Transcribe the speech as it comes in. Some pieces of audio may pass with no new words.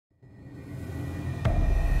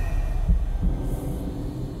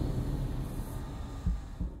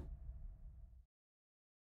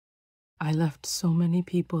I left so many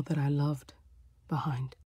people that I loved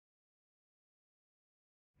behind.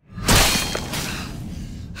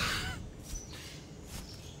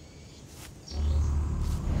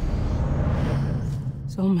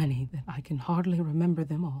 So many that I can hardly remember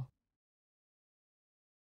them all.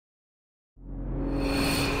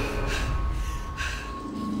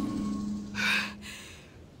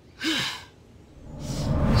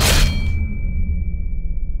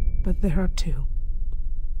 But there are two.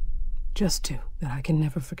 Just two that I can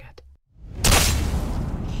never forget.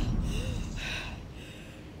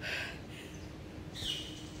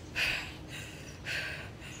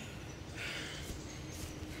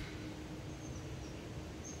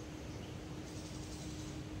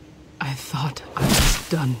 I thought I was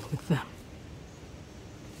done with them.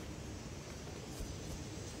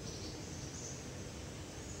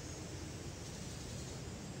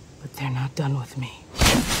 But they're not done with me.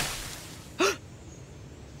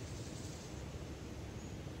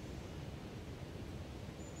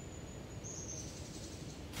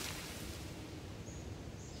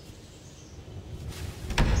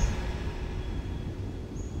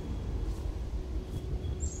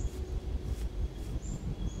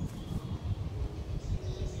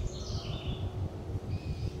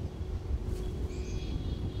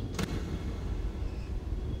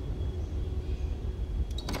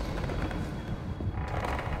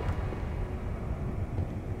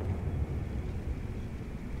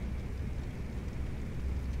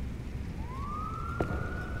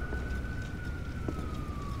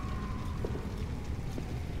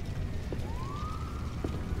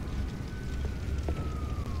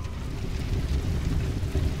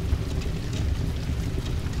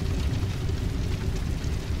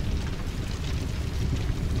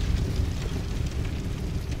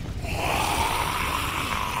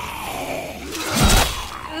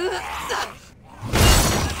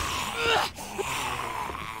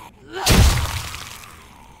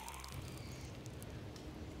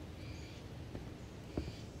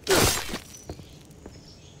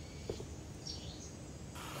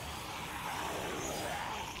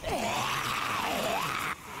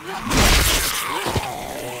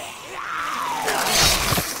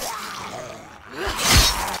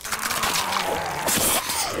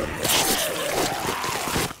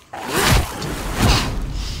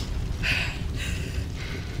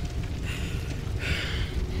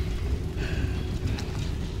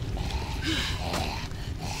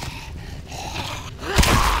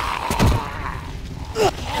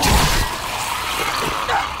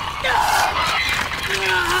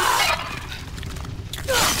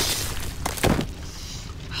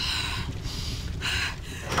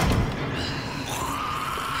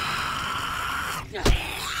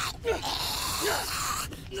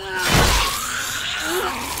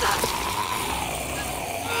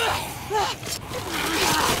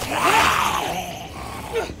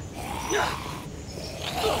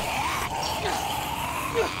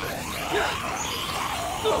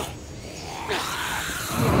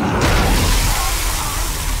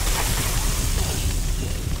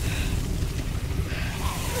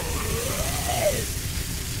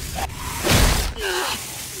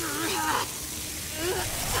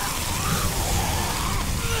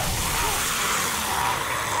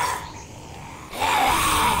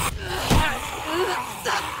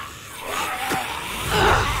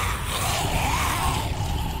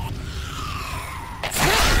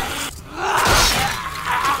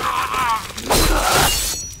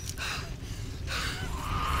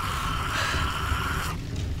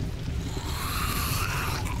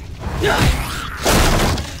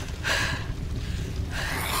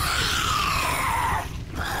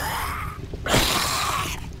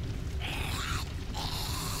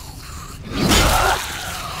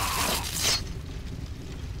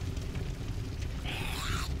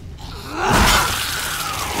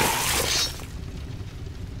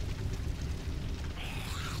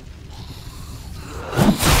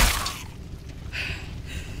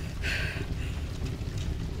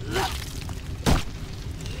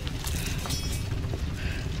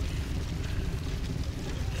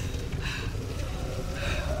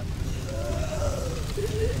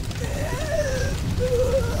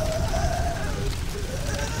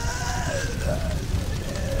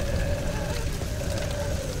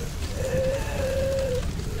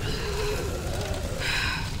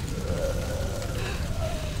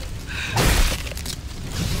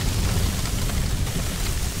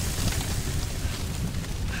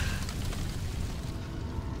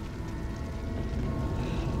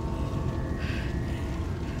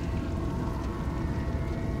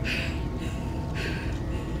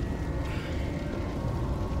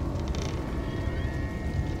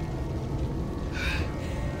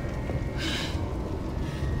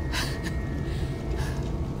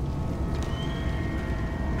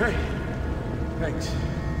 Hey, thanks.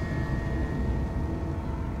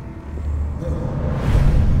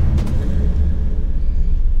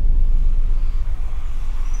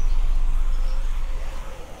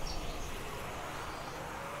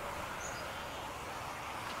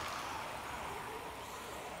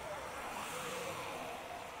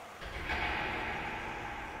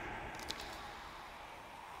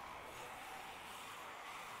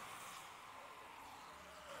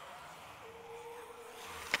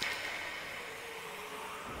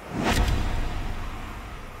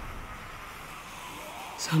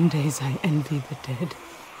 Some days I envy the dead.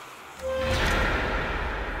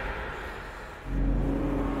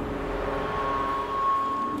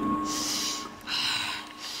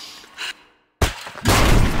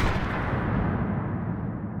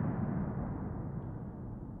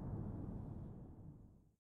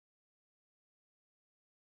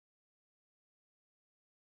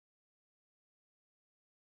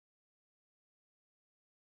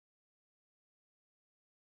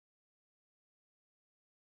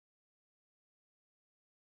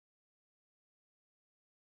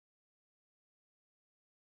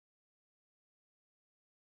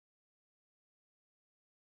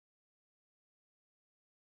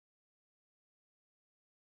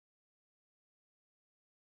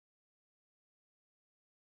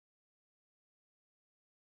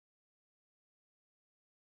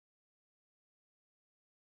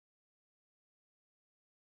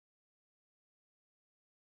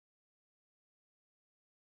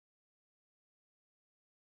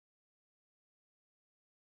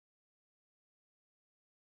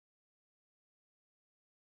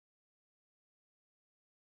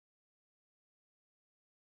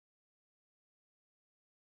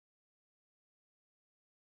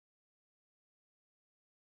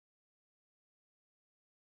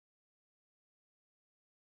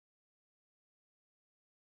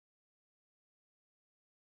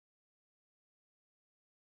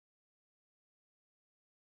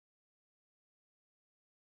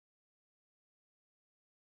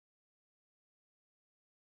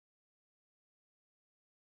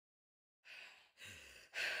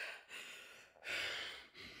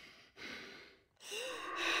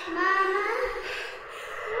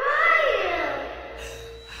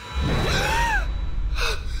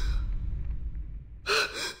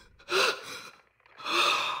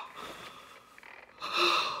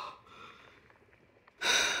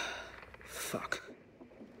 Fuck.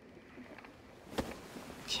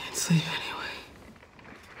 Can't sleep anyway.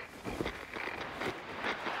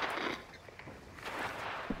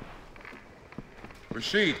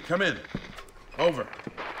 Rashid, come in. Over.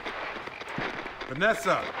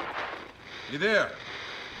 Vanessa, you there?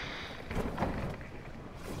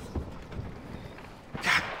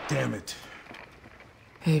 God damn it.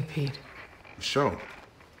 Hey, Pete. Michonne,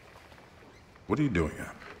 what are you doing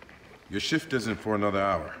up? Your shift isn't for another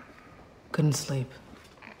hour. Couldn't sleep.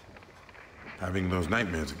 Having those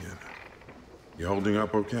nightmares again. You holding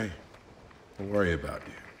up okay? Don't worry about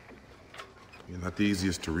you. You're not the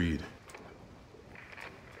easiest to read.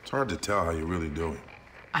 It's hard to tell how you're really doing.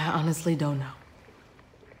 I honestly don't know.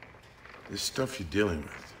 This stuff you're dealing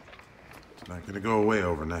with, it's not gonna go away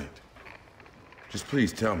overnight. Just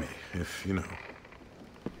please tell me if,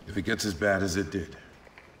 if it gets as bad as it did.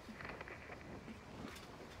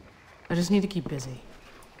 I just need to keep busy.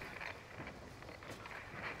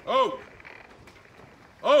 Oak!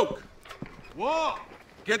 Oak! What?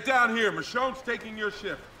 Get down here. Michonne's taking your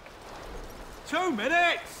shift. 2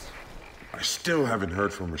 minutes! I still haven't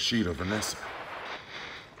heard from Rashid or Vanessa.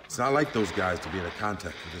 It's not like those guys to be in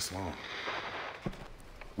contact for this long.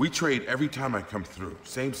 We trade every time I come through.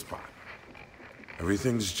 Same spot.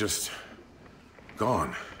 Everything's just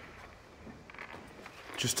gone.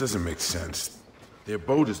 Just doesn't make sense. Their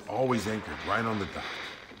boat is always anchored right on the dock.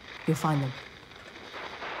 You'll find them.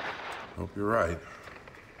 Hope you're right.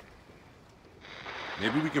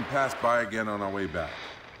 Maybe we can pass by again on our way back.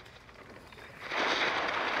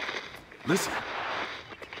 Listen.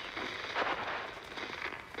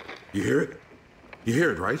 You hear it? You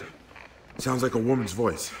hear it, right? Sounds like a woman's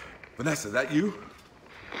voice. Vanessa, that you?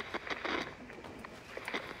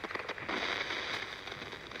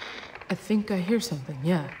 I think I hear something,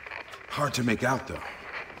 yeah. Hard to make out, though.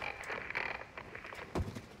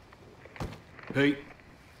 Pete?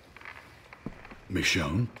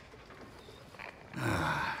 Michonne?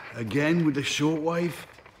 Again with the shortwave?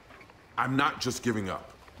 I'm not just giving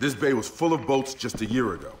up. This bay was full of boats just a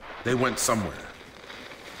year ago. They went somewhere.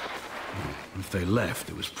 If they left,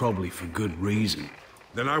 it was probably for good reason.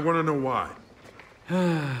 Then I want to know why.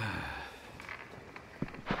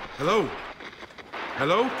 Hello?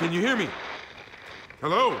 Hello? Can you hear me?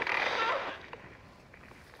 Hello?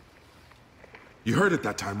 You heard it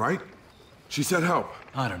that time, right? She said help.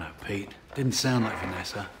 I don't know, Pete. Didn't sound like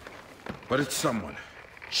Vanessa. But it's someone.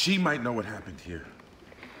 She might know what happened here.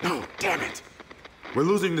 No, damn it! We're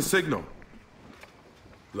losing the signal.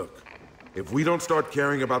 Look, if we don't start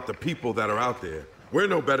caring about the people that are out there, we're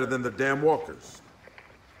no better than the damn walkers.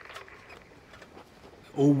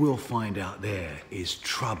 All we'll find out there is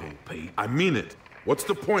trouble, Pete. I mean it. What's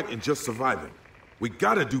the point in just surviving? We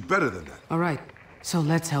gotta do better than that. All right, so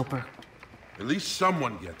let's help her. At least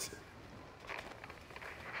someone gets it.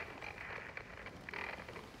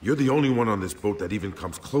 You're the only one on this boat that even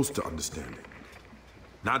comes close to understanding.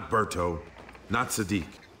 Not Berto, not Sadiq.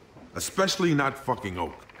 Especially not fucking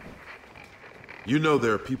Oak. You know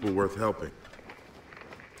there are people worth helping.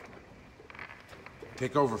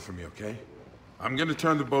 Take over for me, okay? I'm gonna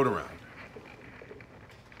turn the boat around.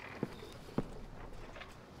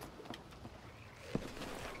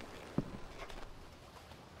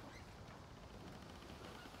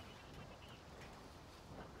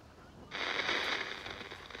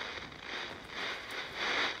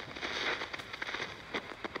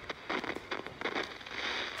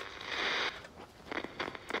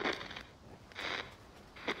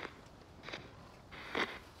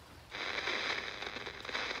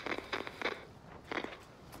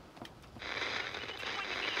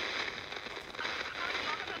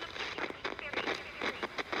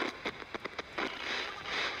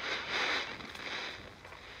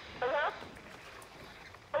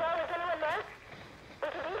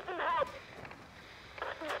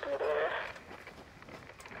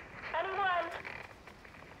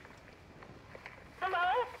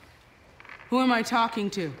 Who am I talking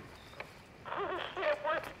to? Holy shit,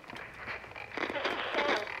 what? This is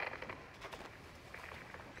Sam.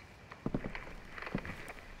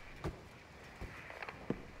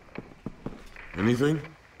 Anything?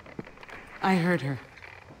 I heard her.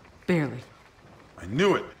 Barely. I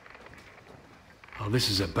knew it. Oh, this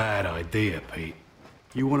is a bad idea, Pete.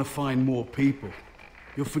 You want to find more people.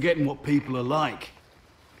 You're forgetting what people are like.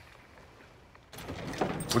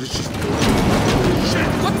 What did she do? Shit!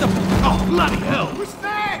 What the? Oh, bloody hell! What's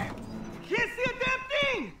that? Can't see a damn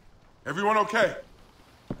thing! Everyone okay?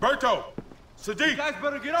 Berto! Sadiq! You guys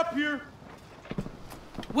better get up here.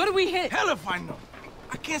 What do we hit? Hell if I know.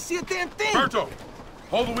 I can't see a damn thing. Berto!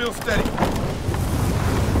 Hold the wheel steady.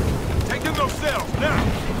 Take in those sails, now!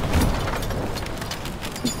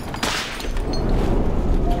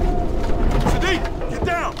 Sadiq! Get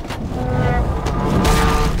down!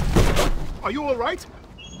 Are you all right?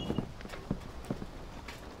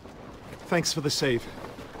 Thanks for the save.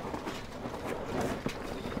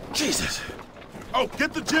 Jesus! Oh,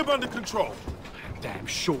 get the jib under control. Damn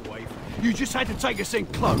shortwave. You just had to take us in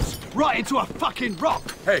close, right into a fucking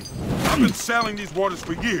rock. Hey, I've been sailing these waters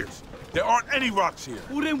for years. There aren't any rocks here.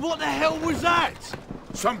 Well, then what the hell was that?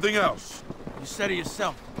 Something else. You said it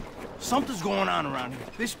yourself. Something's going on around here.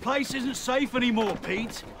 This place isn't safe anymore,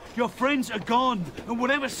 Pete. Your friends are gone, and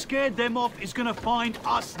whatever scared them off is gonna find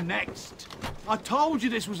us next. I told you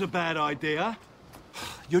this was a bad idea.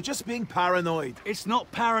 You're just being paranoid. It's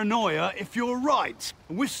not paranoia if you're right.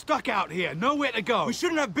 We're stuck out here, nowhere to go. We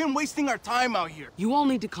shouldn't have been wasting our time out here. You all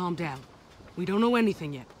need to calm down. We don't know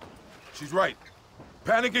anything yet. She's right.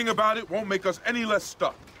 Panicking about it won't make us any less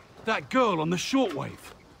stuck. That girl on the shortwave.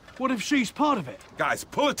 What if she's part of it? Guys,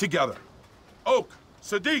 pull it together. Oak,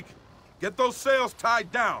 Sadiq, get those sails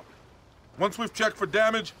tied down. Once we've checked for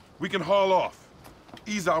damage, we can haul off.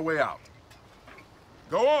 Ease our way out.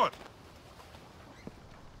 Go on.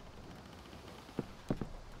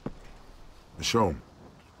 Michonne,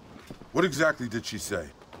 what exactly did she say?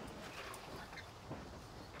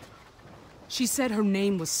 She said her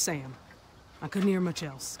name was Sam. I couldn't hear much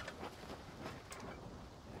else.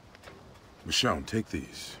 Michonne, take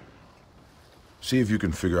these. See if you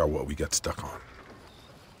can figure out what we got stuck on.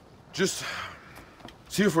 Just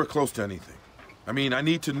see if we're close to anything. I mean, I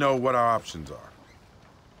need to know what our options are.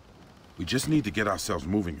 We just need to get ourselves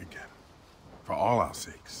moving again. For all our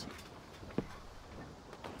sakes.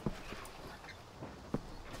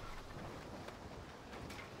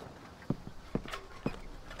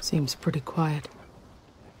 Seems pretty quiet.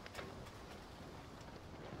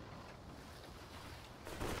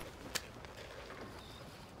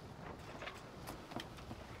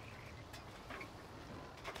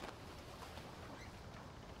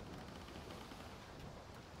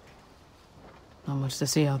 Not much to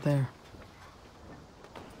see out there.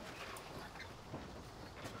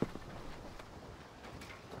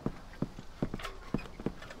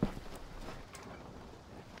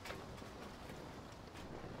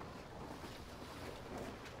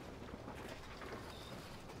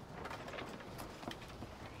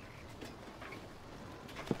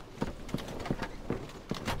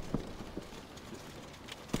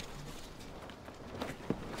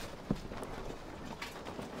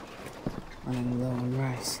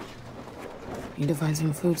 rice. Need to find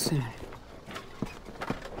some food soon.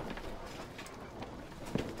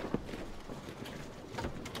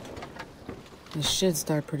 This should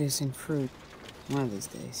start producing fruit one of these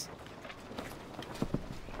days.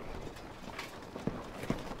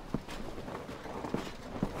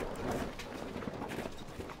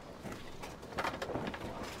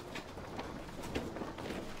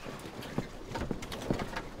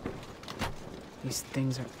 These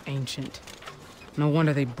things are ancient. No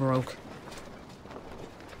wonder they broke.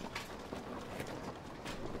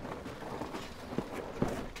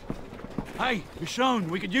 Hey, Michonne,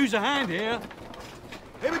 we could use a hand here.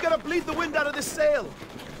 Hey, we gotta bleed the wind out of this sail.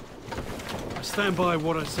 I stand by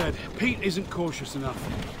what I said. Pete isn't cautious enough.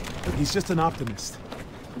 Look, he's just an optimist.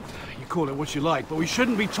 You call it what you like, but we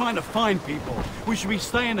shouldn't be trying to find people. We should be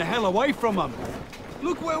staying the hell away from them.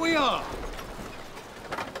 Look where we are.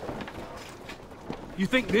 You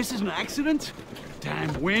think this is an accident?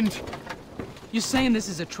 Damn wind. You're saying this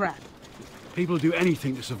is a trap? People do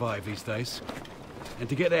anything to survive these days. And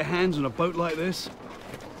to get their hands on a boat like this?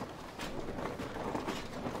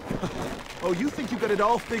 Oh, you think you got it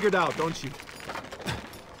all figured out, don't you?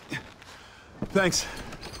 Thanks.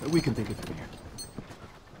 We can take it from here.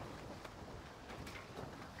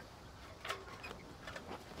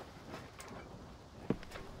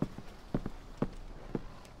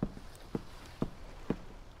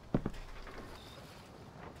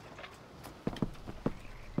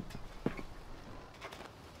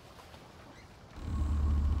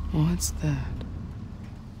 What's that?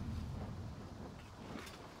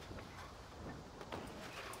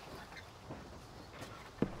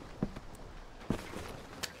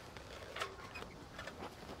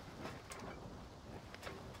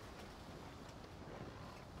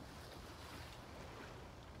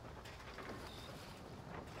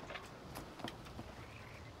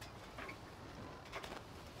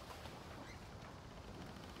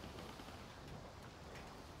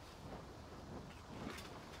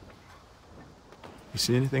 You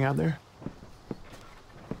see anything out there?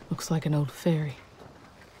 Looks like an old ferry.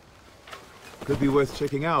 Could be worth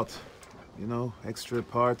checking out. You know, extra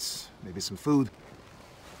parts, maybe some food.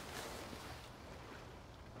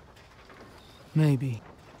 Maybe.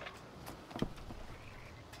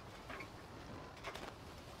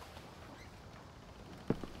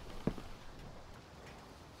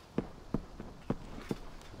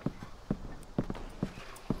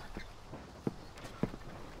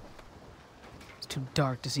 It's too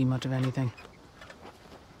dark to see much of anything.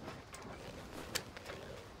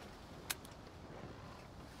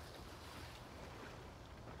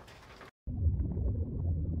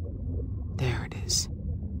 There it is.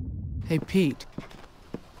 Hey, Pete.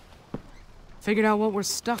 Figured out what we're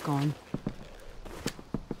stuck on.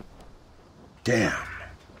 Damn.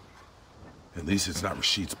 At least it's not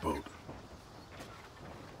Rashid's boat.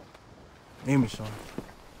 Hey, Michonne.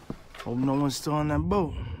 Hope no one's still on that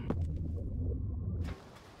boat.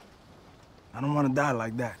 I don't want to die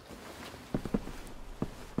like that.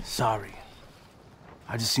 Sorry.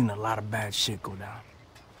 I just seen a lot of bad shit go down.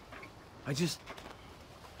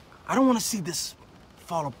 I don't want to see this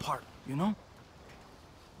fall apart, you know?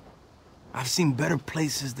 I've seen better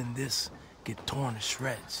places than this get torn to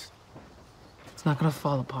shreds. It's not gonna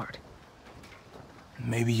fall apart.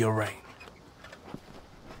 Maybe you're right.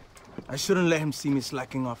 I shouldn't let him see me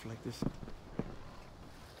slacking off like this.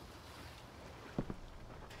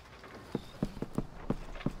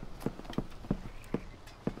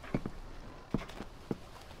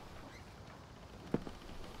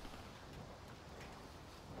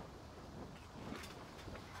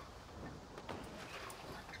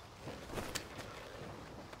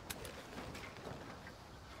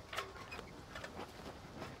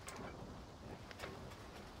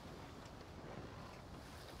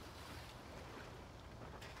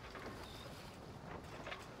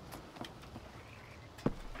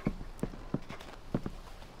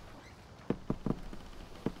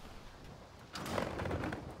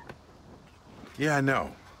 Yeah, I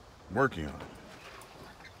know. I'm working on it.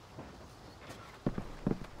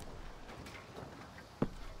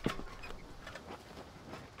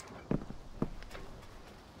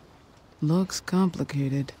 Looks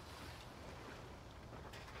complicated.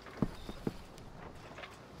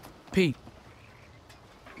 Pete,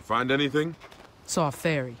 You find anything? saw a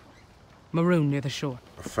ferry. Maroon near the shore.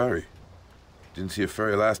 A ferry. Didn't see a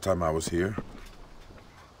ferry last time I was here.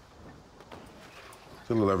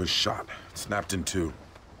 Tiller lever's shot. It snapped in two.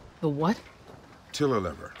 The what? Tiller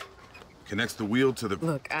lever. Connects the wheel to the...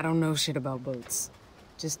 Look, I don't know shit about boats.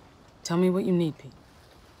 Just tell me what you need, Pete.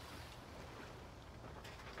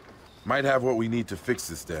 Might have what we need to fix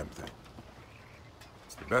this damn thing.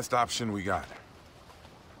 It's the best option we got.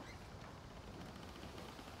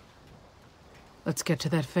 Let's get to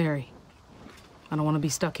that ferry. I don't want to be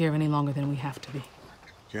stuck here any longer than we have to be.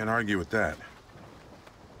 Can't argue with that.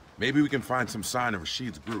 Maybe we can find some sign of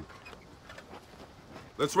Rashid's group.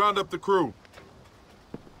 Let's round up the crew.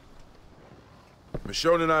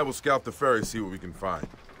 Michonne and I will scout the ferry, see what we can find.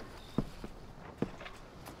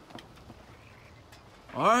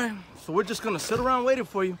 All right, so we're just gonna sit around waiting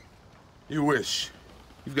for you. You wish.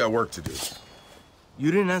 You've got work to do.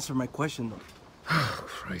 You didn't answer my question, though. Oh,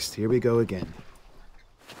 Christ, here we go again.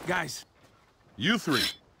 Guys. You three,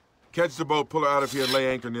 catch the boat, pull her out of here, and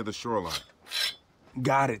lay anchor near the shoreline.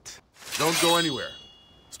 Got it. Don't go anywhere.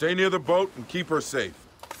 Stay near the boat and keep her safe.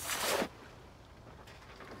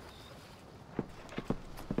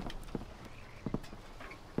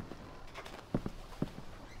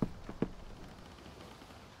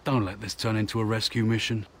 Don't let this turn into a rescue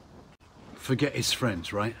mission. Forget his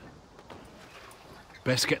friends, right?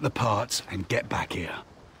 Best get the parts and get back here.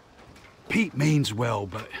 Pete means well,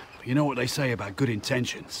 but you know what they say about good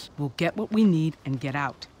intentions. We'll get what we need and get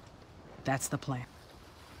out. That's the plan.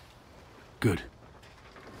 Good.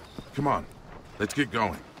 Come on, let's get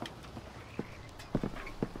going.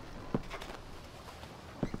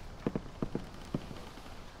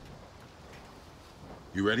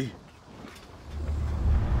 You ready?